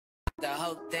The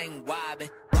whole thing wobbin',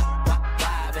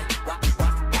 wobbin',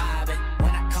 wobbin'.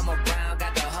 When I come around,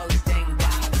 got the whole thing wobbin'.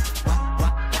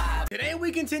 Today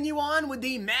we continue on with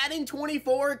the Madden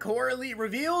 24 Core Elite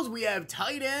reveals. We have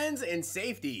tight ends and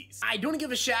safeties. I do want to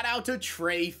give a shout out to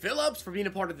Trey Phillips for being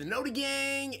a part of the Nota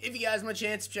Gang. If you guys want a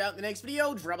chance to check out the next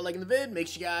video, drop a like in the vid. Make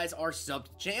sure you guys are subbed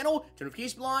to the channel. Turn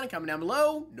notifications bell on and comment down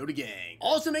below. Nota Gang.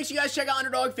 Also, make sure you guys check out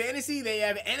Underdog Fantasy. They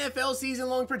have NFL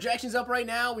season-long projections up right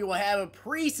now. We will have a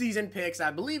preseason picks,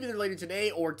 I believe either later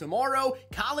today or tomorrow.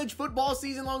 College football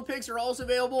season-long picks are also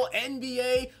available.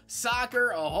 NBA, soccer,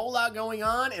 a whole lot going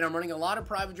on. And I'm running a lot of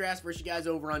private drafts for you guys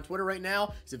over on Twitter right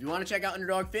now. So if you want to check out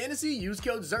Underdog Fantasy, use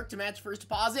code ZIRK to match first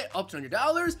deposit up to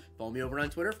 $100. Follow me over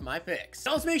on Twitter for my picks.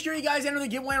 Also, make sure you guys enter the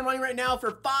giveaway I'm running right now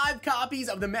for 5 copies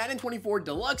of the Madden 24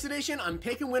 Deluxe Edition. I'm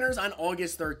picking winners on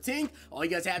August 13th. All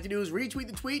you guys have to do is retweet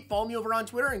the tweet, follow me over on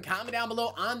Twitter, and comment down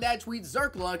below on that tweet,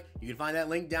 ZIRK Luck. You can find that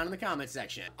link down in the comment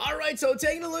section. All right, so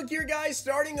taking a look here, guys.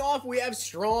 Starting off, we have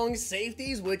strong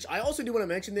safeties, which I also do want to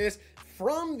mention this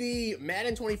from the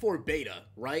Madden 24 beta,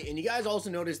 right? And you guys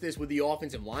also noticed this with the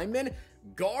offensive linemen.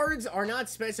 Guards are not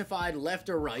specified left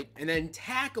or right, and then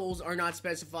tackles are not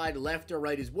specified left or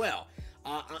right as well.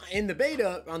 In the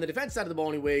beta, on the defense side of the ball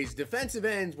anyways, defensive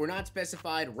ends were not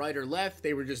specified right or left.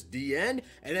 They were just DN.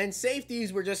 And then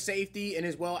safeties were just safety, and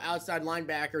as well outside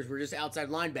linebackers were just outside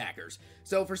linebackers.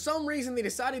 So for some reason, they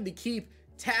decided to keep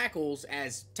tackles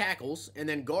as tackles and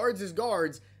then guards as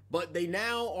guards, but they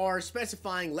now are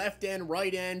specifying left end,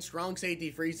 right end, strong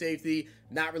safety, free safety.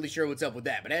 Not really sure what's up with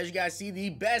that. But as you guys see, the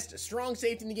best strong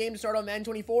safety in the game to start on Madden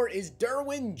 24 is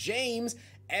Derwin James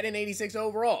at an 86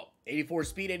 overall. 84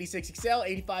 speed, 86 excel,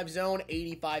 85 zone,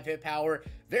 85 hit power.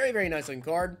 Very, very nice looking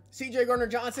card. CJ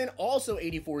Gardner-Johnson, also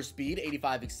 84 speed,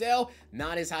 85 excel.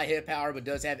 Not as high hit power, but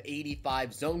does have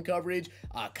 85 zone coverage.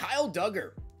 Kyle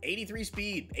Duggar, 83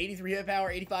 speed, 83 hit power,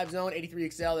 85 zone, 83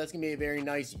 excel. That's going to be a very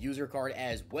nice user card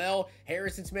as well.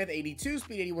 Harrison Smith, 82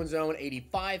 speed, 81 zone,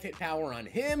 85 hit power on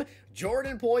him.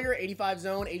 Jordan Poyer, 85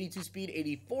 zone, 82 speed,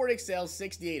 84 excel,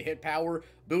 68 hit power.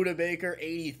 Buda Baker,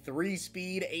 83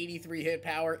 speed, 83 hit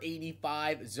power,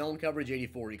 85 zone coverage,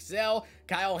 84 excel.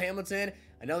 Kyle Hamilton,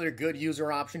 another good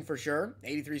user option for sure.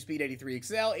 83 speed, 83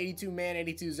 excel, 82 man,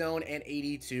 82 zone, and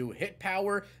 82 hit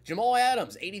power. Jamal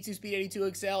Adams, 82 speed, 82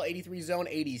 excel, 83 zone,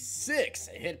 86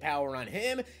 hit power on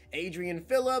him. Adrian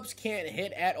Phillips, can't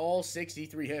hit at all,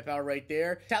 63 hit power right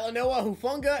there. Talanoa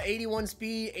Hufanga, 81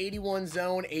 speed, 81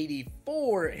 zone,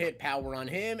 84 hit power on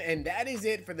him. And that is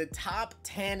it for the top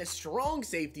 10 strong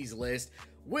safeties list,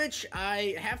 which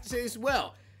I have to say as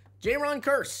well. Jaron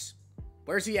Curse,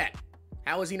 where's he at?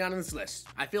 How is he not on this list?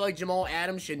 I feel like Jamal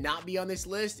Adams should not be on this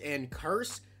list, and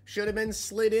Curse should have been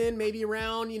slid in maybe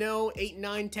around, 8,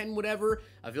 9, 10, whatever.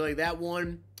 I feel like that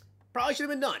one probably should have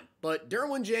been done. But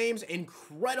Derwin James,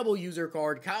 incredible user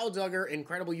card. Kyle Duggar,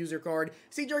 incredible user card.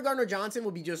 CJ Gardner-Johnson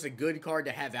will be just a good card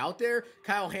to have out there.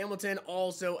 Kyle Hamilton,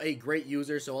 also a great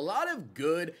user. So a lot of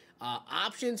good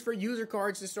options for user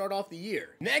cards to start off the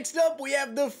year. Next up, we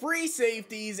have the free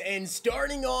safeties, and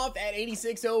starting off at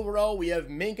 86 overall, we have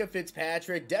Minkah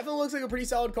Fitzpatrick. Definitely looks like a pretty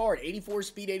solid card. 84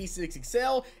 speed, 86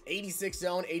 excel, 86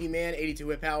 zone, 80 man, 82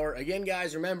 hit power. Again,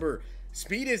 guys, remember,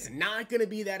 speed is not going to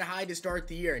be that high to start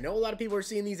the year. I know a lot of people are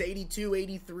seeing these 82,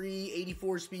 83,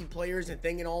 84 speed players and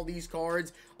thinking all these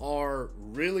cards are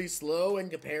really slow in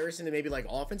comparison to maybe like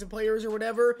offensive players or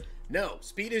whatever. No,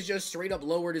 speed is just straight up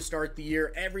lower to start the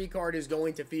year. Every card is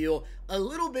going to feel a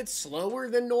little bit slower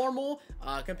than normal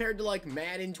compared to like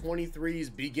Madden 23's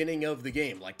beginning of the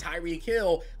game. Like Tyreek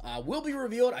Hill will be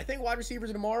revealed. I think wide receivers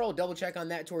are tomorrow. I'll double check on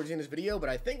that towards the end of this video, but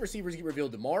I think receivers get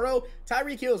revealed tomorrow.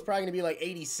 Tyreek Hill is probably going to be like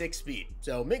 86 speed.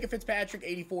 So Minkah Fitzpatrick,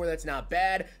 84, that's not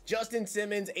bad. Justin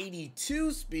Simmons,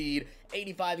 82 speed,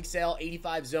 85 excel,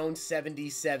 85 zone,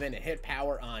 77 hit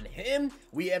power on him.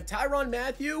 We have Tyrann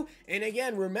Mathieu, and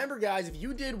again, remember guys, if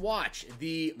you did watch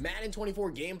the Madden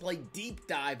 24 gameplay deep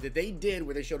dive that they did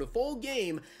where they showed a full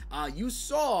game, you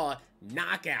saw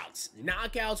knockouts.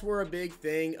 Knockouts were a big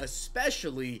thing,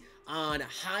 especially on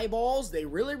high balls. They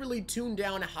really tuned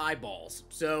down high balls.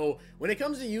 So when it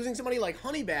comes to using somebody like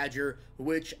Honey Badger,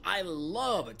 which I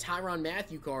love Tyrann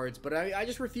Mathieu cards, but I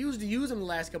just refuse to use them the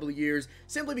last couple of years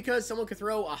simply because someone could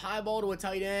throw a high ball to a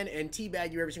tight end and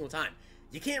teabag you every single time.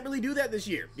 You can't really do that this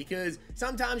year because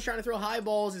sometimes trying to throw high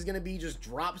balls is going to be just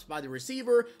drops by the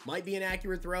receiver, might be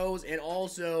inaccurate throws, and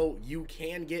also you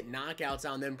can get knockouts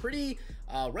on them pretty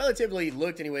relatively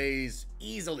looked anyways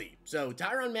easily. So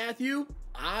Tyrann Mathieu,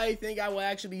 I think I will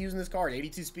actually be using this card.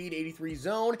 82 speed, 83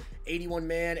 zone, 81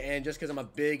 man, and just because I'm a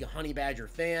big Honey Badger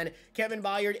fan. Kevin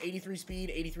Byard, 83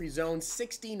 speed, 83 zone,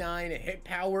 69 hit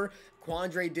power.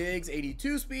 Quandre Diggs,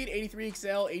 82 speed, 83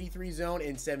 excel, 83 zone,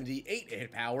 and 78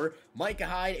 hit power. Micah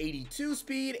Hyde, 82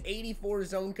 speed, 84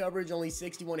 zone coverage, only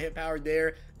 61 hit power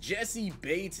there. Jesse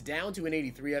Bates down to an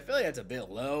 83. I feel like that's a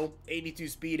bit low. 82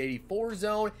 speed, 84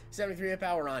 zone, 73 hit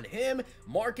power on him.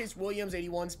 Marcus Williams,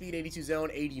 81 speed, 82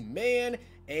 zone, 80 man.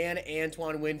 And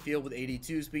Antoine Winfield with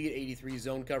 82 speed, 83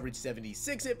 zone coverage,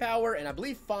 76 hit power. And I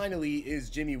believe finally is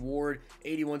Jimmy Ward,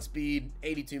 81 speed,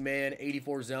 82 man,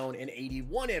 84 zone, and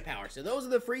 81 hit power. So those are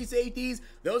the free safeties.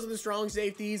 Those are the strong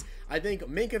safeties. I think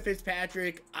Minkah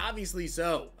Fitzpatrick, obviously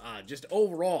so. Just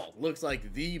overall, looks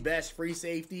like the best free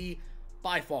safety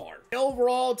by far.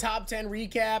 Overall, top 10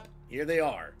 recap. Here they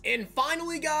are. And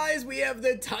finally, guys, we have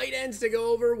the tight ends to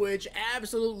go over, which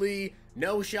absolutely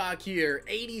no shock here.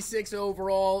 86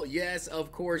 overall. Yes,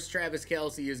 of course, Travis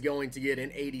Kelce is going to get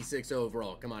an 86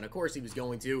 overall. Come on, of course he was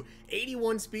going to.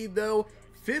 81 speed, though.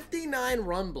 59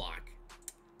 run block.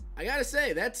 I gotta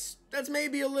say, that's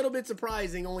maybe a little bit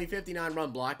surprising, only 59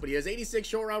 run block, but he has 86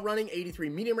 short route running, 83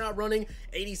 medium route running,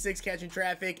 86 catching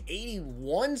traffic,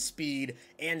 81 speed,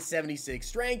 and 76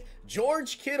 strength.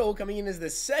 George Kittle coming in as the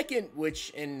second,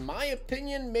 which in my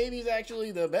opinion, maybe is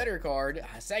actually the better card.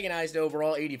 Second highest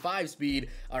overall, 85 speed,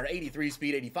 or 83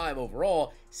 speed, 85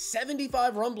 overall.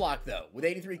 75 run block though, with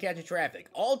 83 catching traffic.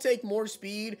 I'll take more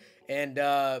speed and,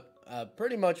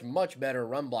 pretty much better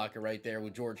run blocker right there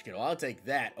with George Kittle. I'll take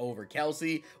that over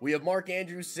Kelce. We have Mark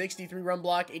Andrews, 63 run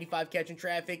block, 85 catching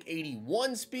traffic,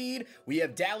 81 speed. We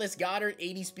have Dallas Goedert,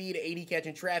 80 speed, 80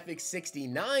 catching traffic,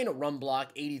 69 run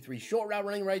block, 83 short route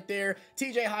running right there.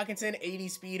 TJ Hawkinson, 80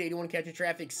 speed, 81 catching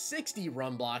traffic, 60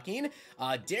 run blocking.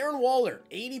 Darren Waller,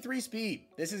 83 speed.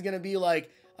 This is going to be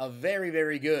like a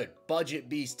very good budget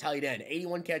beast tight end.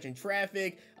 81 catching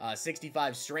traffic,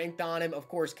 65 strength on him. Of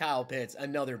course, Kyle Pitts,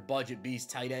 another budget beast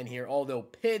tight end here. Although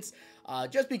Pitts,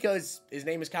 just because his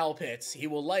name is Kyle Pitts, he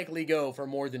will likely go for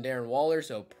more than Darren Waller.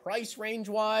 So price range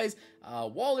wise,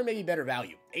 Waller may be better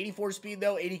value. 84 speed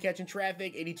though, 80 catching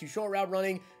traffic, 82 short route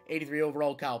running, 83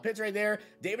 overall Kyle Pitts right there.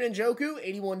 David Njoku,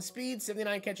 81 speed,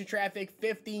 79 catching traffic,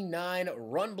 59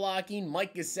 run blocking.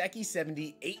 Mike Gesicki,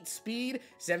 78 speed,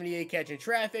 78 catching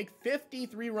traffic,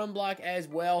 53 run block as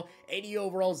well. 80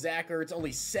 overall Zach Ertz,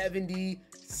 only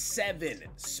 77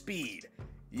 speed.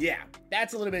 Yeah,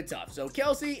 that's a little bit tough. So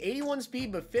Kelce, 81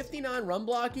 speed, but 59 run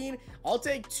blocking. I'll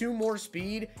take 2 more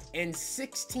speed and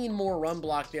 16 more run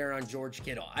block there on George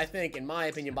Kittle. I think, in my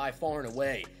opinion, by far and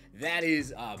away, that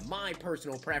is my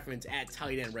personal preference at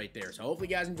tight end right there. So hopefully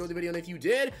you guys enjoyed the video, and if you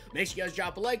did, make sure you guys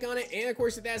drop a like on it, and of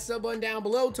course hit that sub button down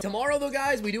below. Tomorrow though,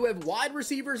 guys, we do have wide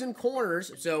receivers and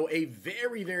corners, so a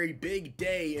very big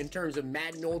day in terms of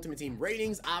Madden Ultimate Team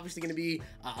ratings. Obviously going to be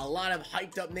a lot of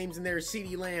hyped up names in there.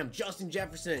 CeeDee Lamb, Justin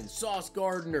Jefferson, Sauce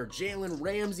Gardner, Jalen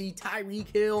Ramsey,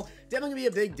 Tyreek Hill. Definitely going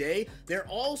to be a big day. There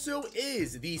also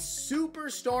is the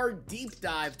Superstar Deep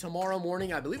Dive tomorrow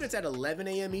morning. I believe it's at 11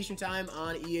 a.m. Eastern Time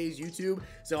on EA's YouTube.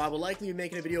 So I will likely be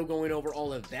making a video going over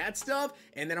all of that stuff.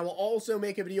 And then I will also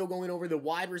make a video going over the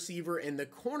wide receiver and the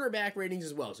cornerback ratings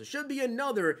as well. So should be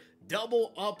another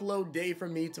double upload day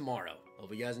from me tomorrow.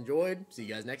 Hope you guys enjoyed. See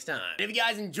you guys next time. If you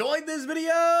guys enjoyed this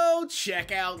video,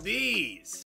 check out these.